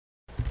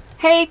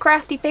Hey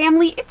crafty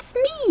family, it's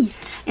me!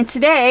 And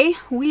today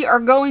we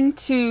are going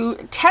to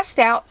test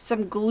out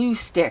some glue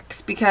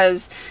sticks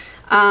because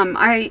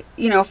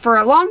for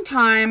a long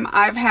time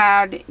I've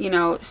had,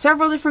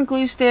 several different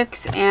glue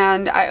sticks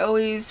and I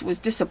always was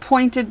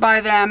disappointed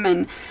by them,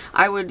 and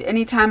I would,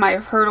 anytime I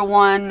heard of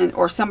one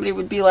or somebody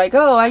would be like,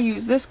 oh, I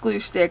use this glue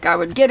stick, I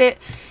would get it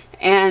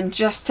and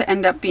just to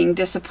end up being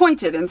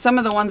disappointed. And some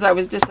of the ones I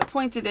was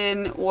disappointed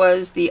in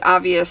was the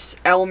obvious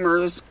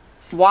Elmer's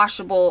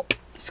washable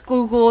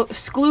school glue.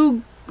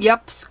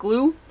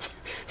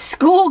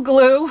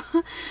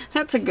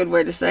 That's a good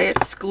way to say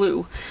it,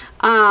 glue.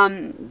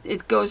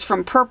 It goes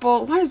from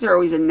purple. Why is there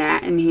always a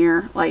gnat in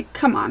here? Like,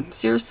 come on,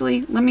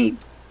 seriously?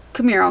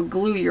 Come here, I'll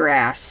glue your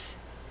ass.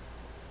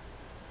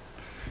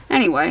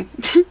 Anyway,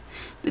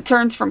 it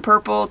turns from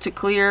purple to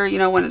clear,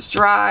 when it's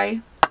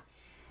dry.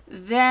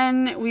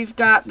 Then we've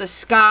got the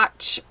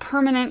Scotch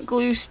permanent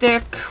glue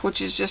stick, which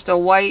is just a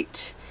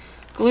white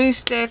glue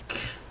stick.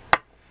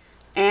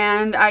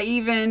 And I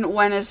even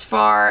went as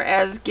far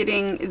as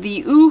getting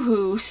the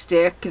Uhu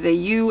stick, the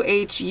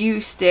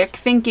UHU stick,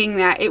 thinking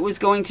that it was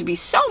going to be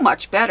so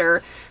much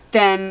better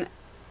than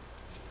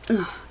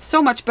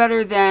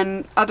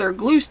other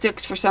glue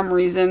sticks for some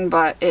reason,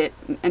 but it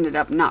ended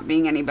up not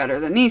being any better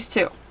than these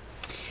two.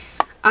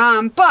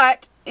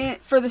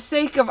 For the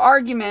sake of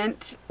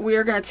argument, we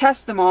are going to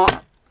test them all.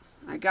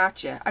 I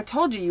got you. I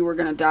told you were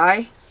going to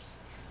die,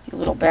 you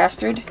little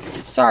bastard.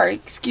 Sorry,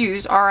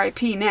 excuse,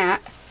 R.I.P. Nat.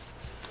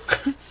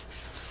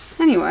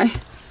 Anyway,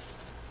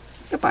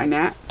 goodbye,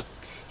 Nat.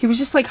 He was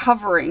just like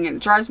hovering and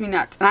it drives me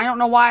nuts. And I don't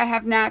know why I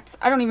have gnats.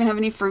 I don't even have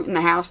any fruit in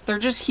the house. They're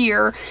just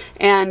here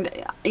and,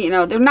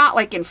 they're not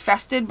like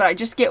infested, but I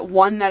just get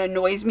one that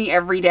annoys me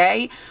every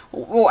day.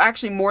 Well,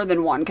 actually more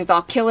than one, because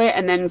I'll kill it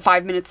and then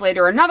 5 minutes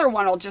later another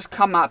one will just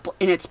come up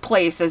in its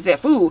place as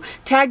if, ooh,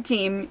 tag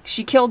team,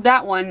 she killed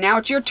that one. Now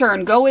it's your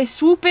turn. Go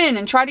swoop in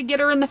and try to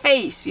get her in the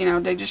face.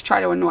 They just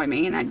try to annoy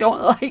me and I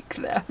don't like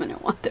them and I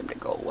want them to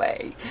go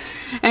away.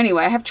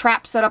 Anyway, I have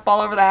traps set up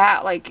all over the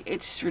hat. Like,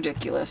 it's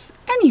ridiculous.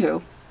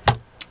 Anywho.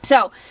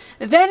 So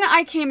then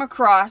I came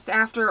across,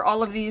 after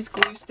all of these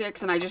glue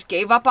sticks, and I just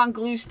gave up on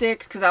glue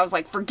sticks because I was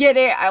like, forget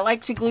it. I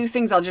like to glue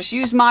things. I'll just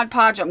use Mod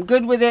Podge. I'm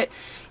good with it.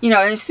 And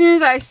as soon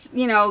as I,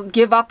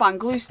 give up on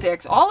glue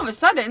sticks, all of a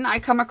sudden I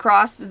come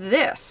across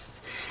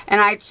this.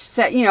 And I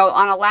said,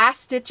 on a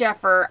last ditch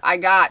effort, I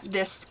got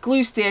this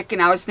glue stick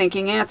and I was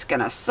thinking, it's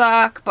going to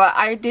suck. But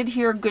I did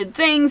hear good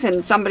things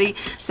and somebody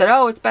said,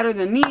 oh, it's better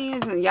than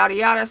these and yada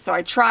yada. So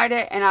I tried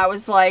it and I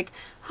was like,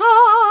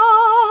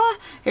 ah,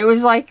 it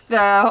was like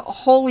the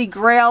holy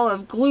grail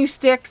of glue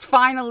sticks.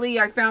 Finally,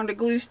 I found a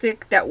glue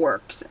stick that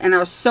works. And I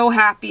was so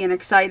happy and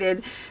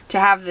excited to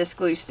have this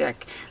glue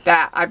stick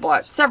that I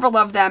bought several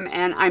of them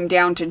and I'm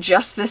down to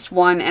just this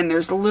one and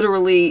there's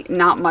literally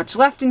not much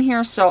left in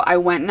here. So I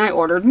went and I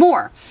ordered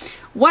more.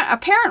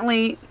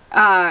 Apparently,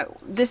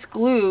 this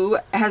glue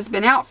has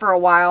been out for a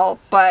while,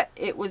 but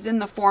it was in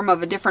the form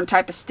of a different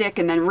type of stick,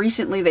 and then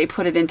recently they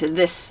put it into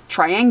this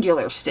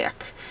triangular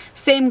stick.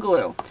 Same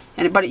glue,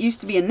 but it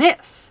used to be in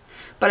this.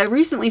 But I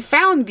recently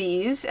found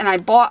these and I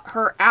bought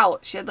her out.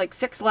 She had like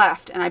 6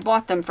 left and I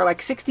bought them for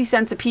like 60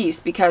 cents a piece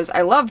because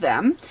I love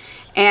them.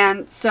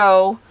 And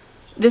so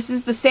this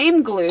is the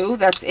same glue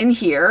that's in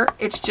here.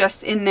 It's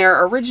just in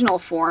their original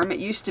form. It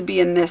used to be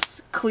in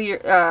this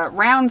clear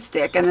round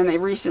stick, and then they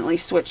recently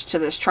switched to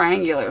this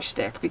triangular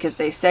stick because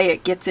they say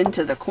it gets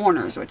into the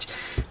corners, which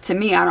to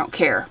me, I don't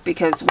care,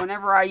 because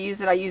whenever I use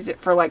it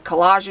for like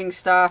collaging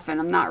stuff and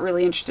I'm not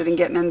really interested in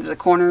getting into the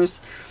corners.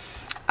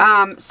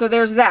 So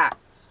there's that.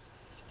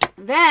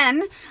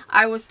 Then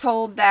I was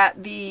told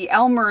that the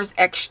Elmer's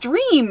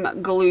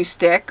Extreme glue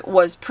stick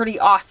was pretty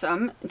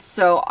awesome.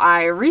 So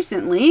I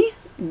recently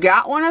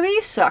got one of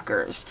these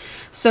suckers.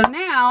 So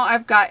now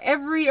I've got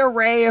every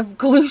array of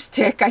glue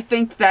stick I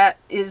think that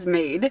is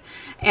made,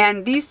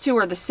 and these two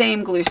are the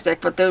same glue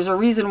stick, but there's a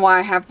reason why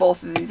I have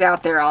both of these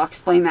out there. I'll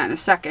explain that in a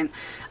second.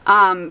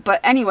 But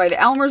anyway, the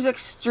Elmer's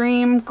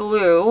Extreme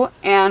glue,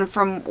 and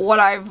from what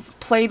I've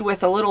played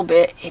with a little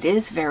bit, it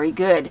is very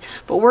good.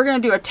 But we're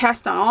going to do a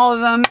test on all of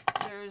them.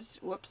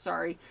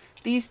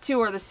 These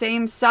two are the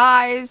same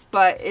size,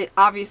 but it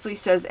obviously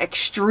says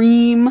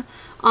Extreme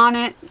on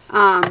it.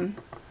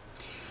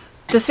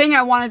 The thing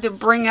I wanted to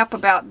bring up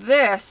about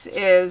this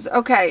is,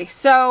 okay,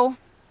 so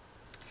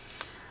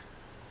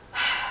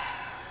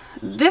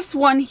this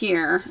one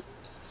here,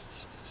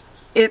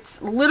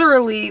 it's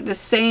literally the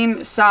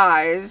same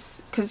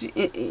size, because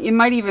it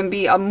might even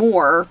be a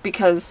more,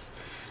 because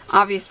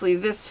obviously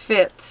this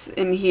fits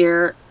in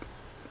here,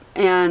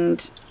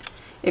 and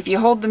if you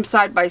hold them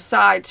side by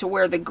side to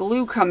where the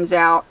glue comes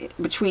out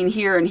between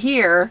here and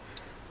here,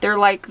 they're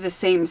like the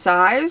same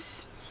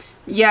size.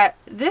 Yet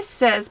this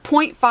says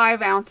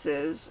 0.5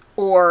 ounces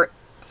or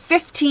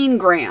 15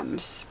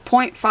 grams.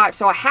 0.5,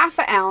 so a half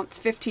an ounce,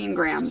 15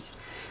 grams.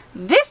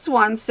 This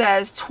one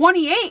says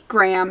 28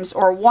 grams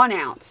or 1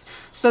 ounce.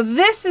 So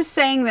this is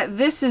saying that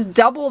this is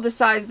double the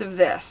size of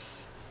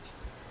this.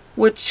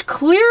 which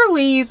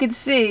clearly you could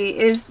see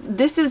is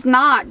this is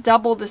not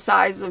double the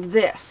size of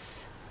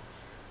this.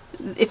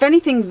 If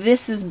anything,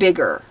 this is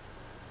bigger.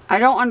 I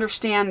don't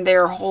understand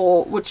their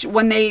whole, which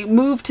when they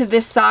moved to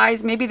this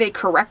size, maybe they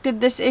corrected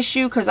this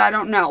issue, because I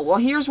don't know. Well,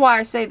 here's why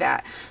I say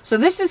that. So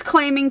this is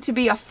claiming to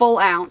be a full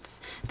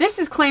ounce. This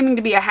is claiming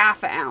to be a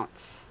half an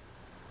ounce.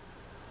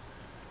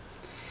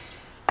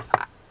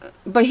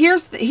 But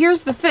here's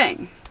the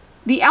thing.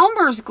 The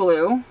Elmer's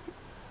glue,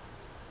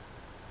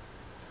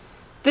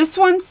 this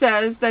one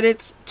says that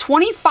it's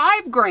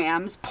 25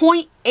 grams,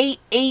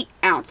 0.88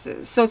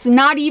 ounces. So it's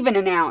not even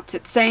an ounce.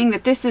 It's saying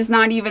that this is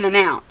not even an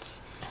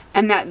ounce.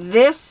 And that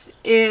this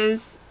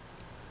is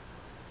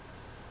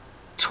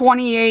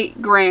 28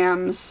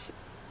 grams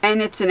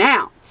and it's an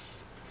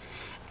ounce.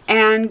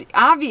 And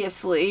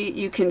obviously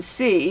you can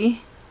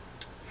see,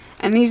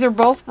 and these are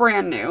both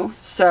brand new,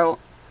 so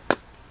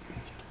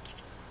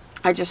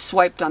I just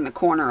swiped on the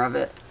corner of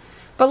it.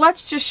 But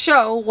let's just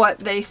show what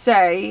they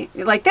say.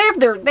 Like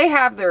they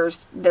have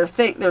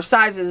their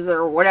sizes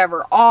or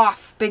whatever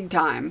off big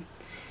time.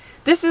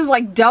 This is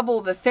like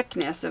double the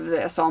thickness of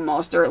this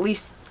almost, or at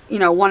least, you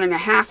know,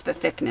 1.5 the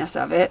thickness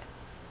of it.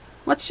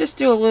 Let's just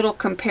do a little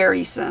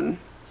comparison.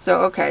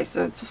 So okay,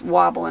 so it's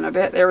wobbling a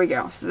bit. There we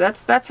go. So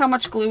that's how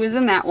much glue is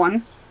in that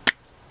one.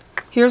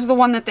 Here's the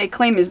one that they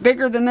claim is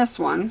bigger than this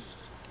one.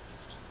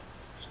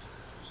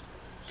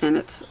 And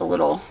it's a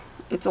little,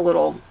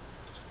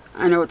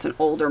 I know it's an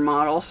older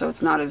model, so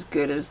it's not as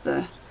good as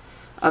the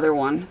other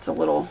one. It's a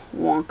little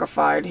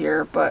wonkified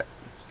here, but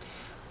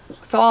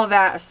with all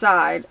that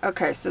aside,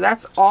 okay, so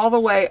that's all the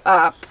way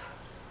up.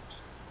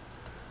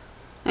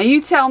 Now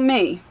you tell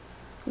me,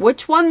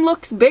 which one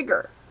looks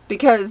bigger?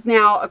 Because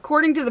now,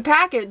 according to the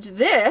package,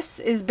 this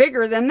is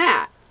bigger than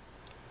that.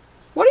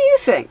 What do you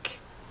think?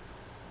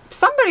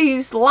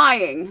 Somebody's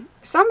lying.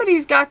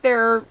 Somebody's got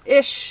their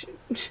ish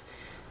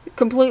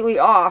completely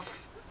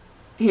off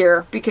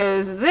here,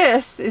 because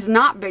this is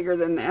not bigger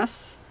than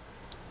this.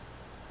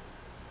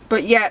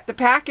 But yet, the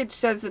package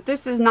says that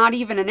this is not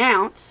even an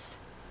ounce,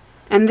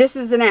 and this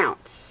is an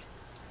ounce.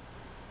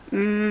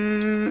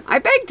 I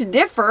beg to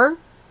differ.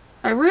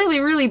 I really,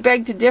 really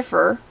beg to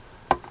differ.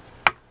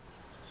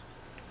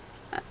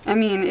 I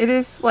mean, it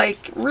is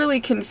like really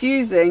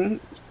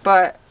confusing,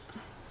 but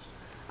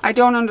I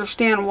don't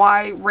understand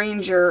why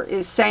Ranger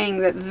is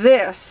saying that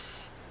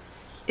this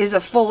is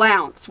a full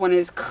ounce when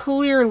it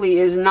clearly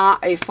is not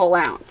a full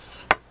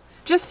ounce.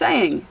 Just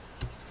saying.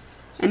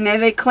 And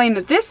then they claim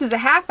that this is a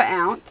half an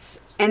ounce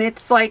and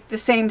it's like the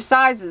same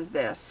size as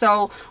this.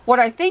 So what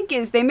I think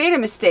is they made a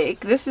mistake.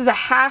 This is a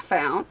half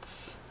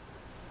ounce.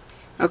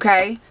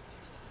 Okay?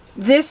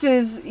 This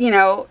is, you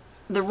know,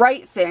 the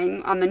right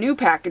thing on the new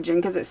packaging,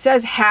 because it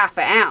says half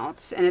an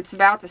ounce and it's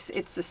about this,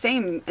 it's the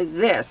same as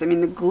this. I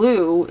mean, the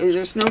glue,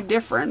 there's no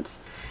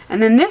difference.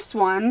 And then this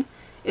one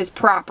is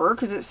proper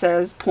because it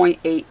says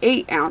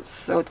 0.88 ounce,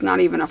 so it's not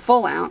even a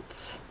full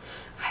ounce.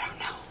 I don't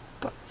know,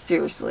 but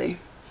seriously,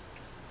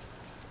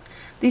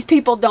 these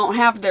people don't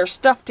have their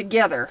stuff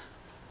together.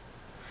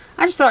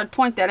 I just thought I'd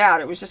point that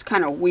out. It was just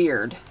kind of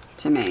weird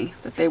to me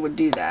that they would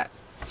do that.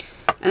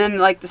 And then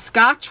like the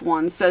Scotch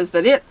one says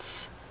that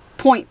it's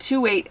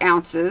 0.28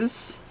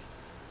 ounces.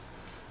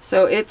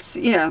 So it's,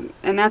 yeah,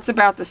 and that's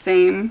about the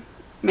same.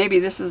 Maybe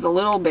this is a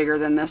little bigger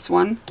than this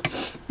one.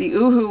 The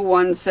Oohoo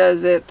one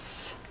says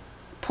it's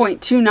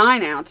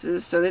 0.29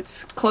 ounces, so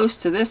it's close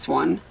to this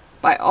one,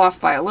 off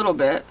by a little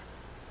bit.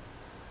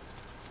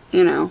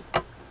 You know.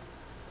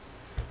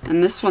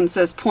 And this one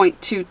says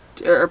 0.2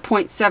 or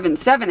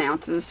 0.77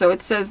 ounces, so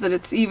it says that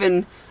it's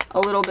even a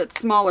little bit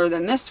smaller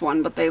than this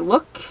one, but they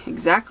look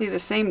exactly the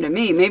same to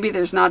me. Maybe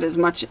there's not as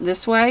much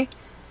this way.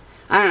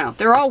 I don't know.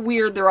 They're all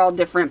weird. They're all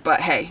different,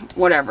 but hey,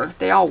 whatever.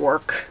 They all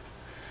work.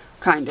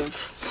 Kind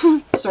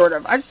of. Sort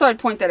of. I just thought I'd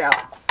point that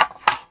out.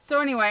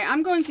 So anyway,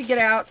 I'm going to get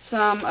out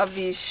some of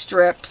these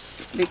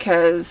strips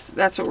because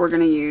that's what we're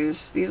going to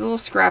use. These little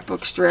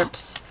scrapbook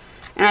strips.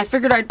 And I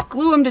figured I'd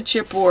glue them to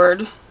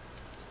chipboard.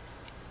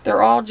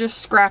 They're all just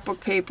scrapbook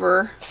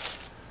paper.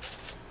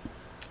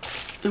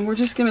 And we're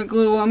just going to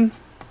glue them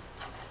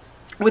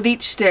with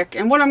each stick.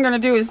 And what I'm going to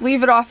do is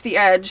leave it off the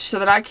edge so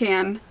that I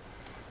can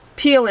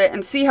peel it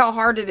and see how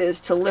hard it is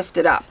to lift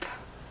it up.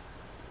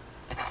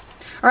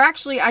 Or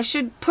actually, I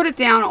should put it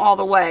down all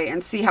the way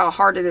and see how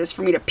hard it is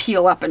for me to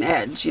peel up an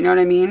edge. You know what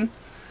I mean?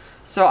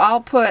 So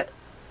I'll put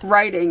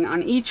writing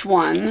on each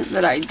one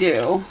that I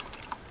do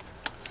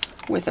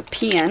with a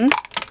pen.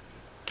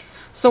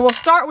 So we'll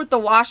start with the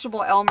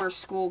washable Elmer's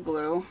school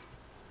glue.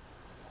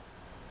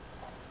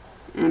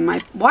 And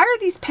why are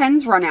these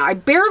pens run out? I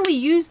barely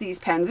use these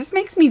pens. This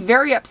makes me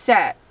very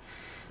upset.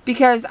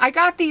 Because I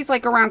got these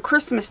like around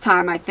Christmas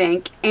time, I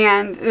think.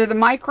 And they're the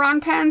Micron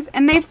pens.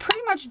 And they've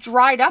pretty much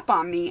dried up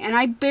on me. And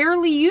I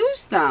barely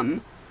use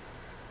them.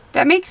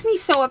 That makes me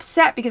so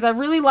upset because I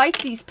really like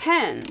these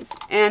pens.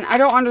 And I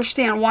don't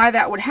understand why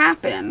that would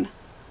happen.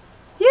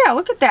 Yeah,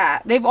 look at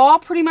that. They've all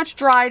pretty much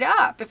dried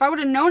up. If I would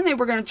have known they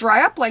were going to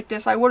dry up like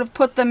this, I would have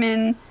put them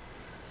in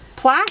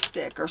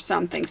plastic or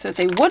something so that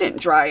they wouldn't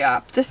dry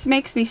up. This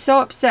makes me so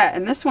upset.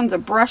 And this one's a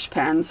brush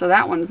pen, so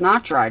that one's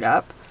not dried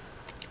up.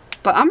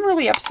 But I'm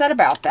really upset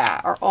about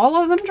that. Are all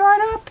of them dried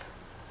up?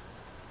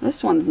 Ugh.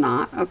 this one's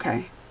not.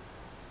 Okay.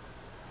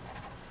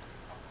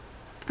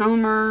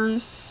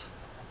 Elmer's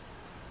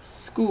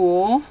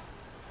School.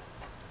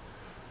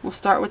 We'll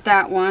start with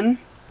that one.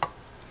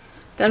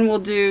 Then we'll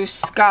do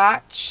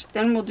Scotch.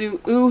 Then we'll do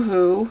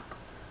Oohoo.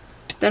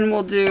 Then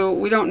we'll do,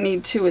 we don't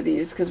need two of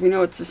these because we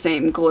know it's the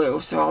same glue.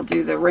 So I'll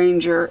do the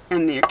Ranger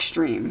and the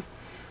Extreme.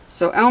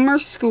 So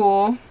Elmer's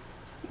School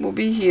will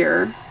be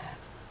here.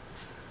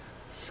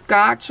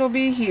 Scotch will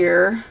be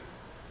here.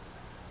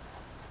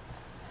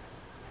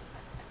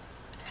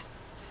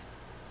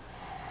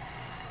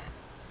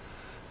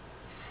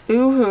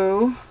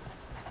 Oohoo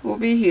will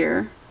be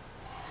here.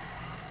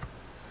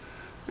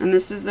 And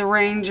this is the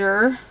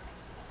Ranger.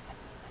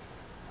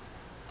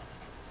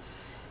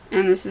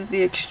 And this is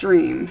the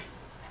Extreme.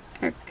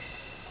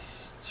 Extreme.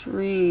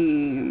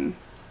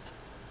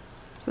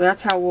 So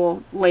that's how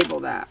we'll label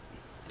that.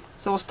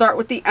 So we'll start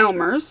with the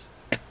Elmer's.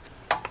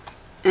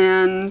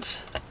 And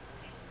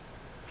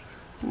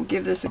we'll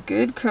give this a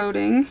good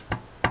coating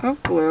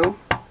of glue.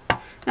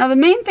 Now the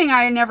main thing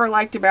I never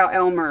liked about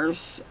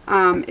Elmer's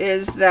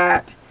is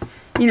that,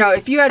 you know,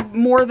 if you had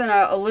more than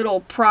a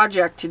little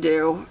project to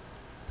do,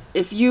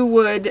 if you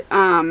would,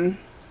 by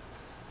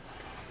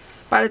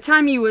the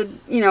time you would,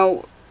 you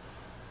know,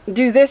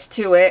 do this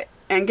to it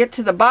and get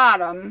to the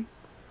bottom,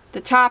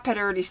 the top had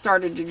already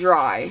started to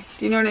dry.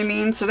 Do you know what I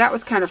mean? So that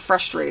was kind of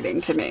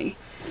frustrating to me.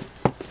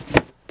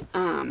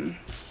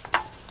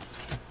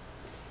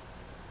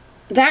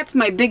 That's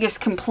my biggest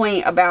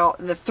complaint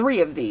about the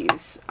three of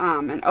these,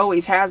 and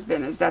always has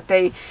been, is that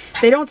they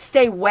don't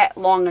stay wet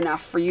long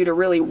enough for you to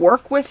really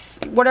work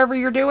with whatever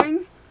you're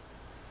doing.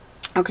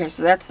 Okay,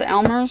 so that's the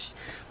Elmer's.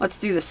 Let's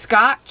do the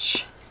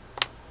Scotch.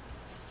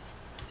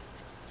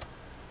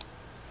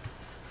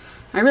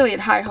 I really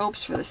had high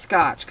hopes for the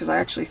Scotch because I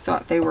actually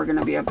thought they were going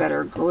to be a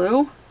better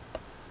glue.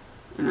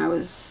 And I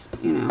was,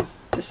 you know,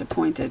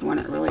 disappointed when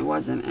it really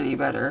wasn't any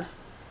better.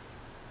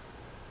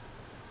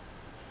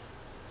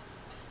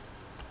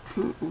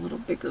 A little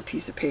bigger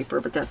piece of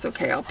paper, but that's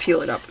okay. I'll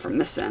peel it up from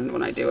this end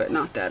when I do it,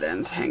 not that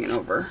end hanging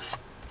over.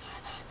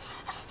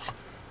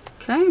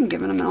 Okay, I'm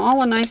giving them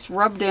all a nice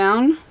rub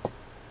down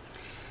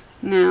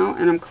now,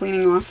 and I'm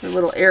cleaning off the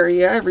little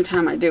area every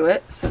time I do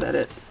it so that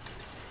it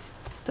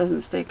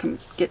doesn't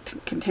get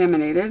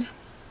contaminated.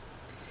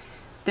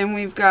 Then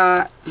we've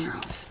got, here,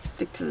 I'll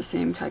stick to the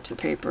same types of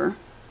paper.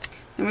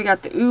 Then we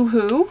got the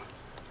Oohoo,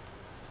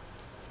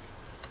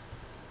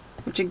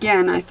 which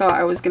again, I thought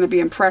I was going to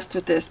be impressed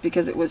with this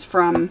because it was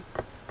from,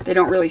 they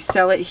don't really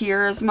sell it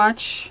here as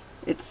much.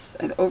 It's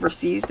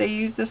overseas they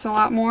use this a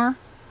lot more.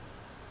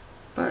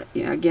 But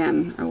yeah,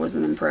 again, I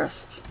wasn't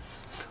impressed.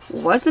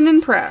 Wasn't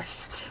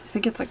impressed. I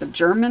think it's like a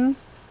German.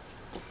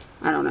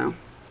 I don't know.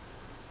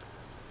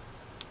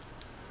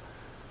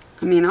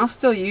 I mean, I'll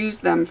still use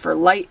them for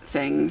light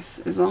things.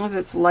 As long as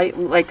it's light,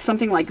 like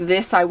something like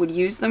this I would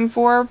use them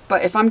for.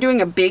 But if I'm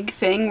doing a big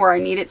thing where I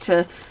need it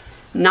to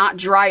not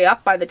dry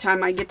up by the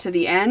time I get to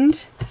the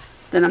end,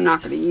 then I'm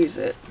not going to use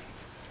it.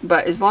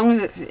 But as long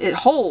as it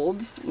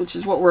holds, which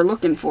is what we're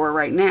looking for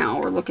right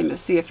now, we're looking to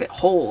see if it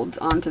holds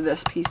onto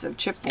this piece of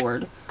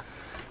chipboard.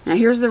 Now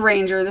here's the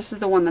Ranger. This is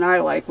the one that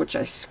I like, which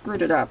I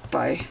screwed it up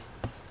by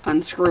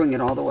unscrewing it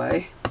all the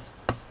way.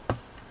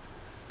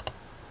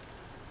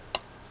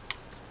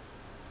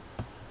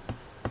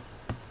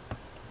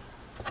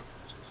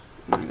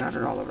 I got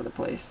it all over the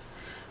place.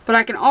 But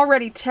I can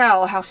already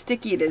tell how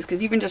sticky it is,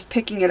 because even just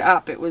picking it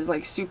up, it was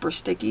like super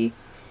sticky.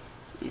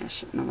 Yeah, I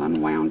shouldn't have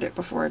unwound it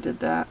before I did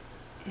that.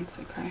 It's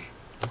okay.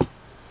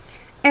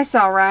 It's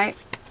alright.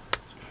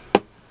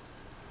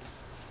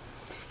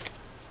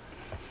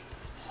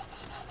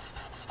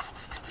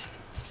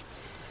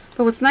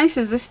 But what's nice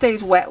is this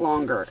stays wet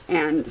longer,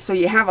 and so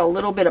you have a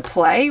little bit of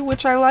play,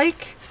 which I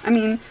like. I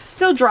mean,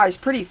 still dries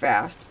pretty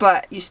fast,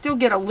 but you still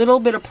get a little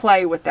bit of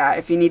play with that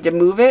if you need to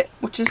move it,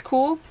 which is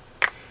cool.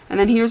 And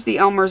then here's the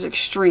Elmer's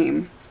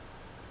Extreme,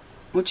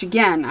 which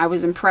again, I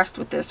was impressed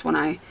with this when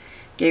I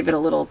gave it a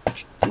little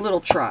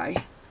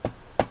try.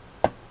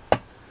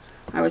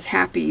 I was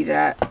happy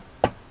that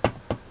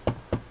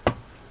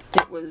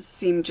it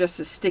seemed just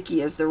as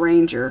sticky as the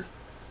Ranger.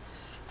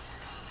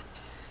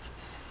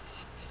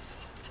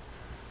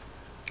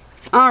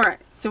 Alright,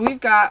 so we've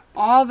got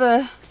all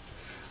the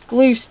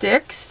glue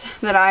sticks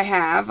that I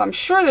have. I'm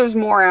sure there's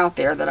more out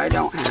there that I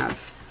don't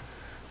have,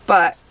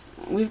 but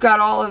we've got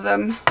all of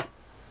them.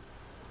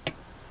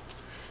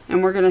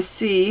 And we're going to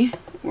see,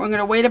 we're going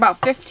to wait about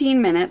 15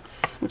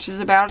 minutes, which is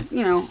about,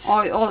 you know,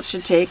 all it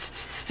should take.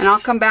 And I'll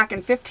come back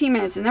in 15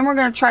 minutes, and then we're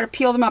going to try to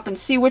peel them up and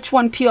see which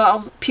one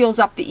peels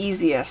up the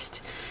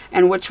easiest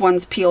and which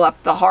ones peel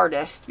up the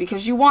hardest.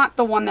 Because you want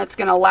the one that's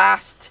going to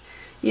last,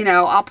 you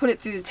know, I'll put it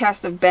through the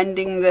test of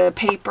bending the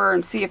paper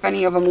and see if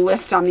any of them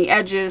lift on the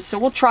edges. So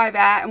we'll try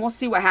that and we'll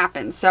see what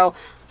happens. So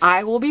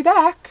I will be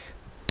back.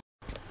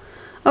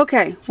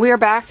 Okay, we are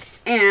back,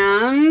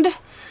 and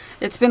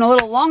it's been a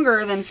little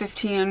longer than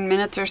 15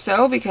 minutes or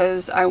so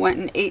because I went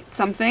and ate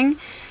something.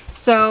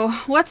 So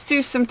let's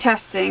do some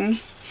testing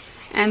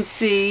and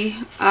see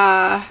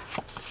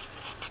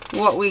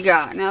what we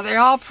got. Now they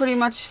all pretty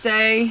much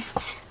stay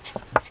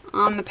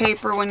on the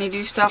paper when you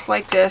do stuff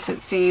like this.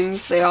 It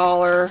seems they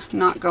all are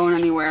not going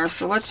anywhere.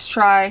 So let's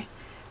try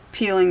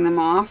peeling them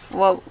off.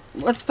 Well,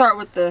 let's start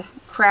with the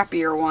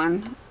crappier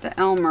one, the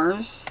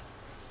Elmer's.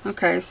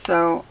 Okay,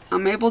 so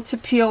I'm able to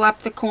peel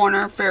up the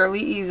corner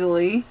fairly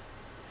easily.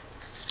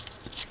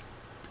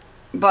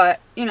 But,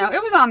 you know,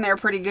 it was on there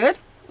pretty good.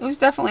 It was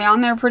definitely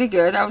on there pretty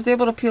good. I was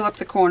able to peel up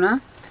the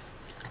corner.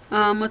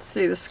 Let's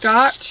see, the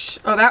Scotch.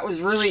 Oh, that was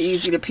really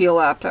easy to peel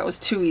up. That was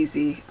too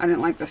easy. I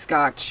didn't like the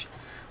Scotch.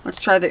 Let's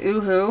try the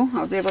Oohoo.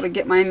 I was able to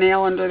get my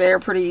nail under there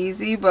pretty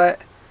easy, but,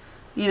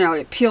 you know,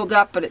 it peeled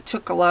up, but it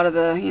took a lot of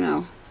the, you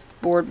know,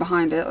 board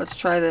behind it. Let's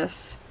try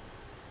this.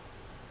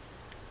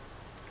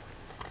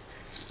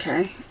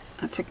 Okay,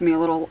 that took me a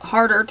little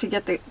harder to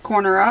get the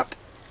corner up,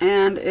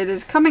 and it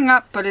is coming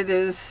up, but it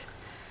is,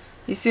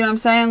 you see what I'm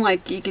saying?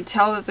 Like, you can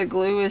tell that the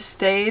glue has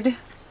stayed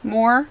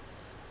more.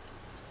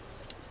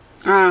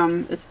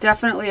 It's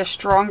definitely a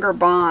stronger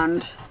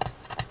bond.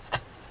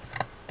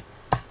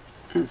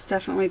 And it's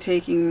definitely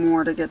taking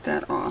more to get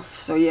that off.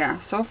 So yeah,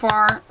 so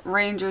far,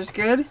 Ranger's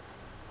good.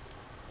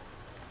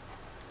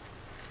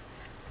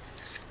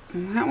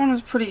 And that one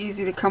was pretty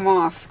easy to come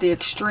off, the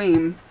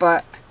Extreme,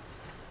 but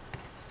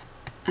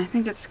I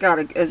think it's got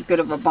as good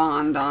of a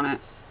bond on it.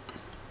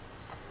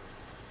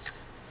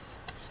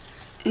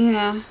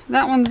 Yeah,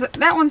 that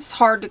one's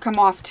hard to come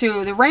off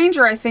too. The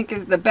Ranger I think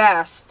is the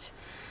best,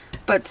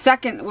 but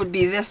second would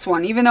be this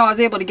one. Even though I was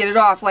able to get it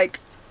off, like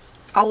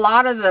a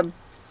lot of the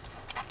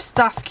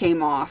stuff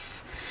came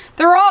off.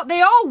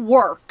 They all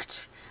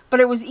worked, but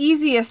it was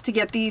easiest to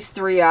get these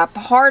three up,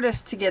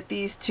 hardest to get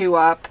these two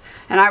up,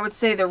 and I would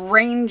say the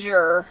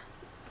Ranger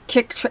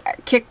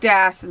kicked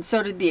ass, and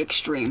so did the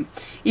Extreme.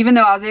 Even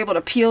though I was able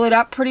to peel it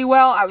up pretty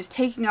well, I was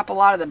taking up a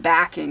lot of the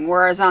backing,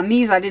 whereas on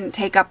these I didn't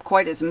take up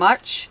quite as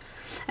much.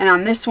 And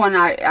on this one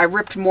I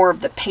ripped more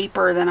of the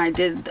paper than I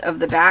did of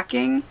the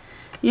backing.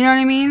 You know what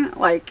I mean?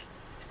 Like,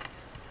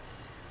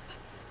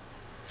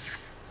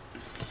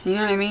 you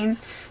know what I mean?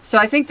 So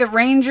I think the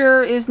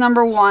Ranger is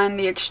number one.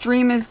 The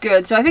Extreme is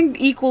good. So I think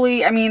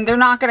equally, I mean, they're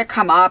not going to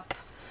come up.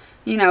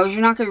 You know,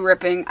 you're not going to be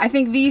ripping. I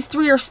think these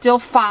three are still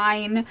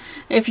fine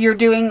if you're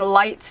doing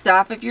light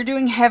stuff. If you're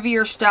doing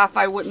heavier stuff,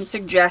 I wouldn't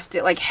suggest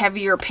it, like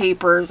heavier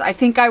papers. I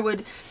think I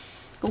would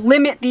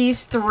limit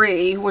these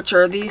three, which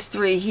are these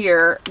three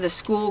here, the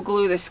School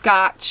Glue, the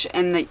Scotch,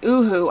 and the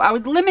Oohoo. I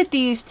would limit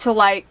these to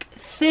like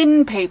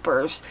thin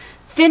papers,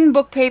 thin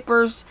book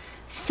papers,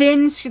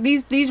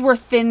 these were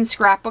thin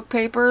scrapbook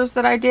papers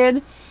that I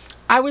did.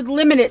 I would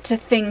limit it to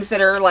things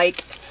that are like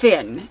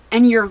thin,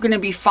 and you're going to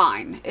be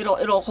fine.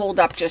 It'll hold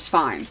up just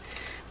fine.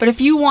 But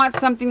if you want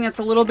something that's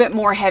a little bit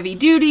more heavy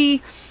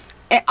duty,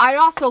 I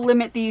also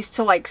limit these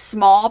to like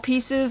small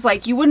pieces.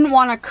 Like you wouldn't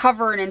want to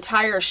cover an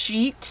entire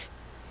sheet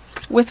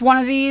with one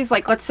of these.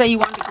 Like let's say you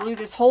wanted to glue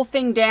this whole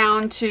thing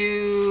down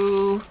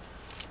to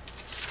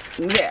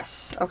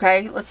this,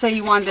 okay? Let's say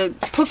you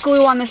wanted to put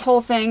glue on this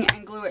whole thing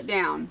and glue it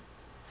down.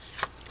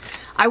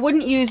 I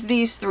wouldn't use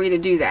these three to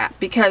do that,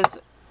 because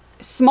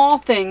small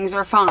things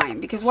are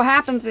fine, because what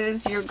happens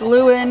is you're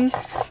gluing,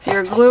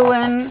 and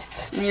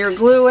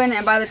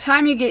by the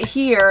time you get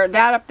here,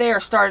 that up there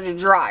started to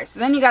dry. So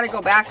then you got to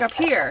go back up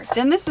here.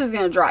 Then this is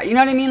going to dry. You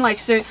know what I mean? Like,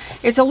 so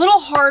it's a little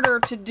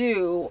harder to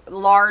do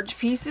large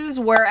pieces,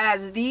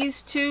 whereas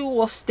these two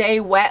will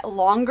stay wet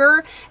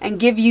longer and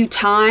give you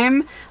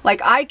time.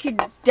 Like, I could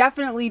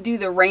definitely do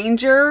the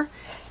Ranger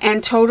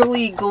and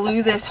totally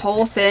glue this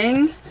whole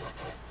thing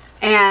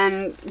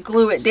and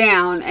glue it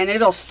down, and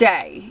it'll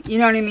stay. You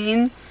know what I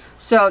mean?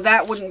 So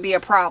that wouldn't be a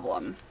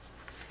problem.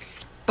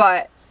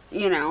 But,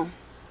 you know,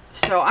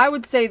 so I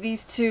would say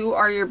these two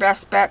are your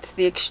best bets,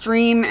 the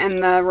Extreme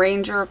and the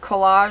Ranger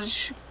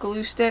Collage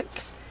glue stick.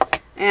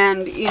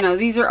 And, you know,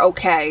 these are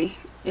okay.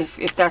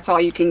 If that's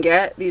all you can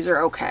get, these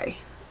are okay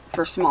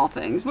for small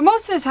things. But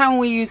most of the time when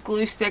we use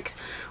glue sticks,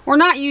 we're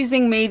not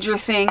using major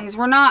things.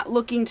 We're not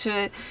looking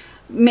to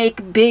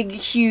make big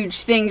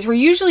huge things. We're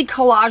usually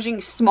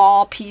collaging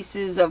small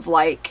pieces of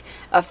like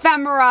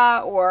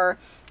ephemera or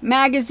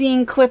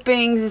magazine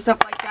clippings and stuff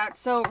like that.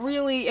 So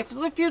really,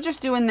 if you're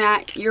just doing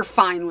that, you're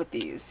fine with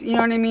these. You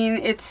know what I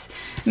mean?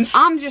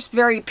 I'm just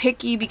very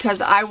picky because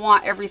I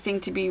want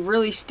everything to be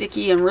really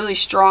sticky and really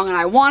strong, and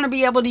I want to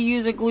be able to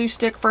use a glue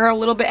stick for a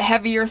little bit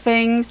heavier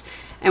things,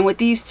 and with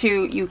these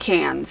two you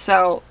can.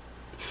 So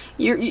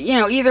you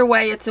know, either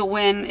way it's a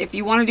win. If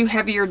you want to do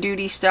heavier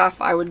duty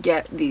stuff, I would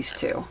get these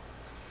two.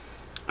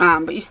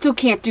 But you still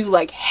can't do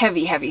like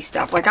heavy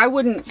stuff. Like I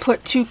wouldn't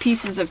put two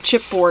pieces of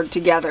chipboard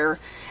together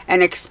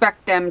and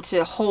expect them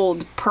to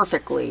hold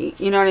perfectly.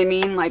 You know what I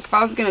mean? Like if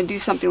I was going to do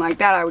something like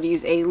that, I would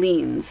use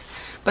Aleene's.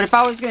 But if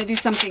I was going to do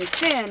something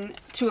thin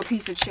to a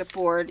piece of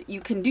chipboard,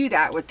 you can do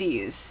that with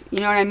these. You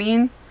know what I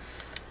mean?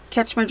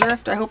 Catch my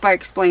drift? I hope I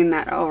explained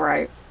that all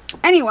right.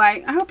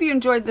 Anyway, I hope you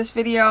enjoyed this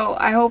video.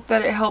 I hope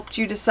that it helped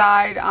you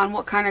decide on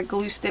what kind of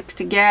glue sticks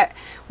to get,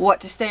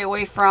 what to stay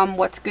away from,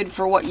 what's good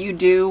for what you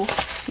do.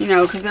 You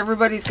know, because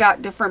everybody's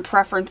got different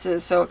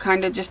preferences, so it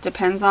kind of just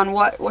depends on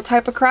what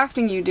type of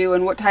crafting you do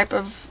and what type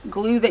of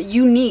glue that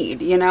you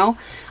need, you know.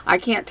 I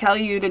can't tell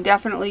you to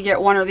definitely get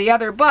one or the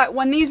other, but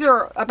when these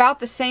are about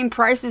the same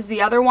price as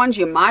the other ones,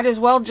 you might as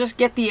well just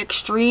get the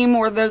Extreme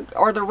or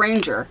the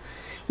Ranger.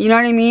 You know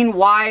what I mean?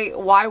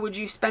 Why would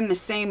you spend the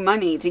same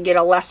money to get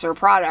a lesser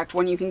product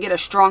when you can get a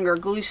stronger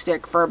glue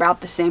stick for about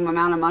the same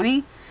amount of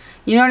money?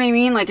 You know what I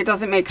mean? Like, it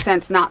doesn't make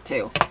sense not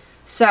to.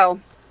 So,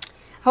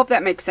 hope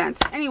that makes sense.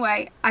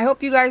 Anyway, I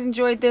hope you guys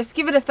enjoyed this.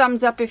 Give it a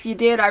thumbs up if you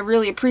did. I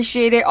really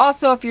appreciate it.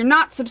 Also, if you're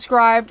not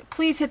subscribed,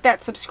 please hit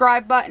that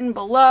subscribe button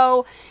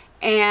below.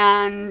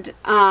 And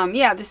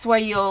yeah, this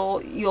way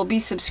you'll be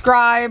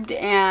subscribed,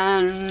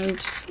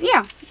 and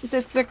yeah,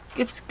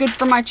 it's good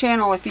for my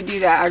channel if you do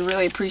that. I'd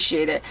really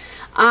appreciate it.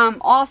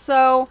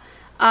 Also,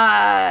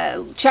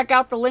 check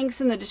out the links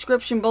in the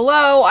description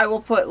below. I will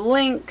put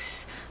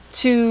links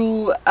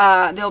to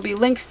there'll be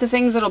links to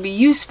things that'll be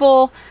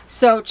useful,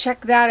 so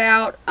check that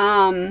out.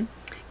 And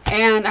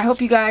I hope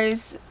you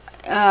guys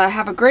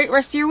have a great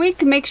rest of your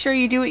week. Make sure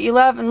you do what you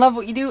love and love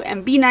what you do,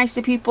 and be nice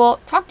to people.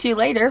 Talk to you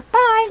later.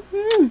 Bye.